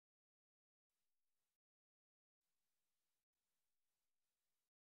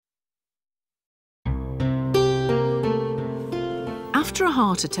After a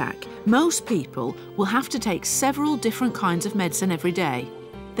heart attack, most people will have to take several different kinds of medicine every day.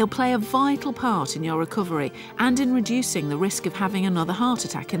 They'll play a vital part in your recovery and in reducing the risk of having another heart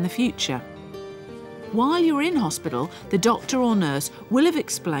attack in the future. While you're in hospital, the doctor or nurse will have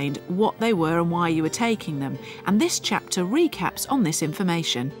explained what they were and why you were taking them, and this chapter recaps on this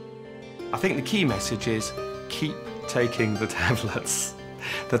information. I think the key message is keep taking the tablets.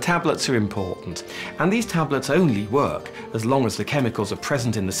 The tablets are important, and these tablets only work as long as the chemicals are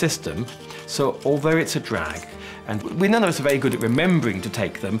present in the system, so although it's a drag, and none of us are very good at remembering to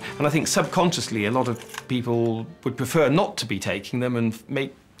take them, and I think subconsciously a lot of people would prefer not to be taking them, and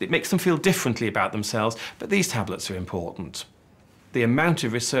it makes them feel differently about themselves, but these tablets are important. The amount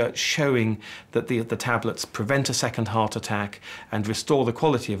of research showing that the tablets prevent a second heart attack and restore the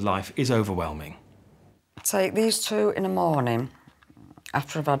quality of life is overwhelming. Take these 2 in the morning,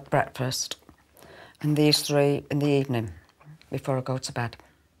 after I've had breakfast, and these 3 in the evening, before I go to bed.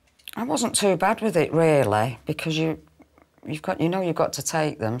 I wasn't too bad with it, really, because you've got to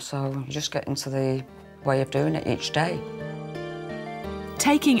take them, so you just get into the way of doing it each day.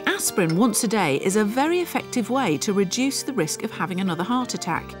 Taking aspirin once a day is a very effective way to reduce the risk of having another heart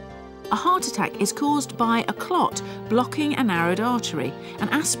attack. A heart attack is caused by a clot blocking a narrowed artery, and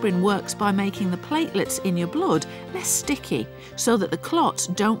aspirin works by making the platelets in your blood less sticky so that the clots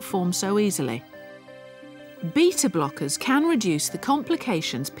don't form so easily. Beta blockers can reduce the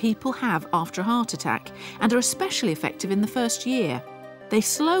complications people have after a heart attack and are especially effective in the first year. They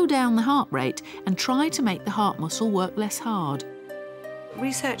slow down the heart rate and try to make the heart muscle work less hard.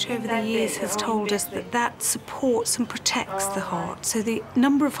 Research over the years has told us that supports and protects the heart. So the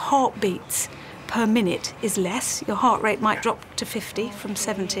number of heartbeats per minute is less. Your heart rate might drop to 50 from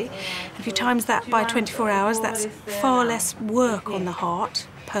 70. If you times that by 24 hours, that's far less work on the heart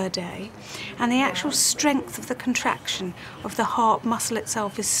per day. And the actual strength of the contraction of the heart muscle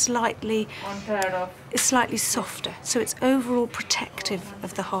itself is slightly softer. So it's overall protective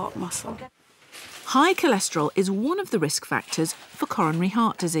of the heart muscle. High cholesterol is one of the risk factors for coronary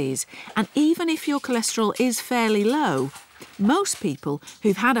heart disease, and even if your cholesterol is fairly low, most people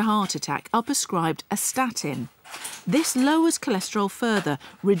who've had a heart attack are prescribed a statin. This lowers cholesterol further,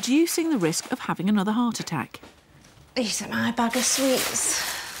 reducing the risk of having another heart attack. These are my bag of sweets.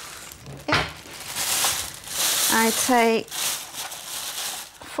 Yep. I take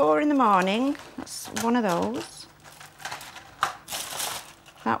 4 in the morning, that's one of those.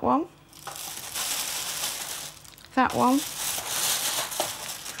 That one. That one,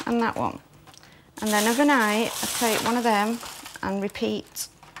 and that one. And then overnight, I take one of them and repeat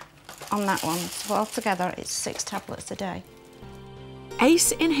on that one. So altogether, it's 6 tablets a day.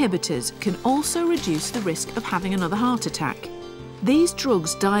 ACE inhibitors can also reduce the risk of having another heart attack. These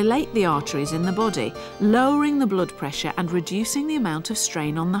drugs dilate the arteries in the body, lowering the blood pressure and reducing the amount of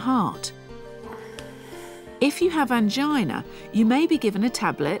strain on the heart. If you have angina, you may be given a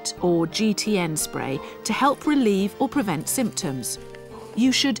tablet or GTN spray to help relieve or prevent symptoms.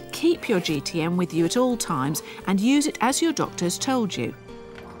 You should keep your GTN with you at all times and use it as your doctor has told you.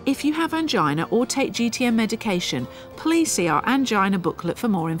 If you have angina or take GTN medication, please see our angina booklet for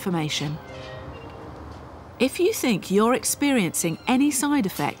more information. If you think you're experiencing any side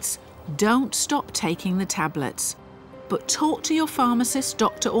effects, don't stop taking the tablets. But talk to your pharmacist,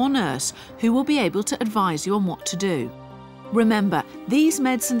 doctor or nurse who will be able to advise you on what to do. Remember, these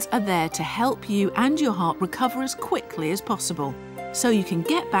medicines are there to help you and your heart recover as quickly as possible, so you can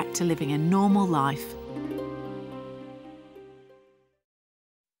get back to living a normal life.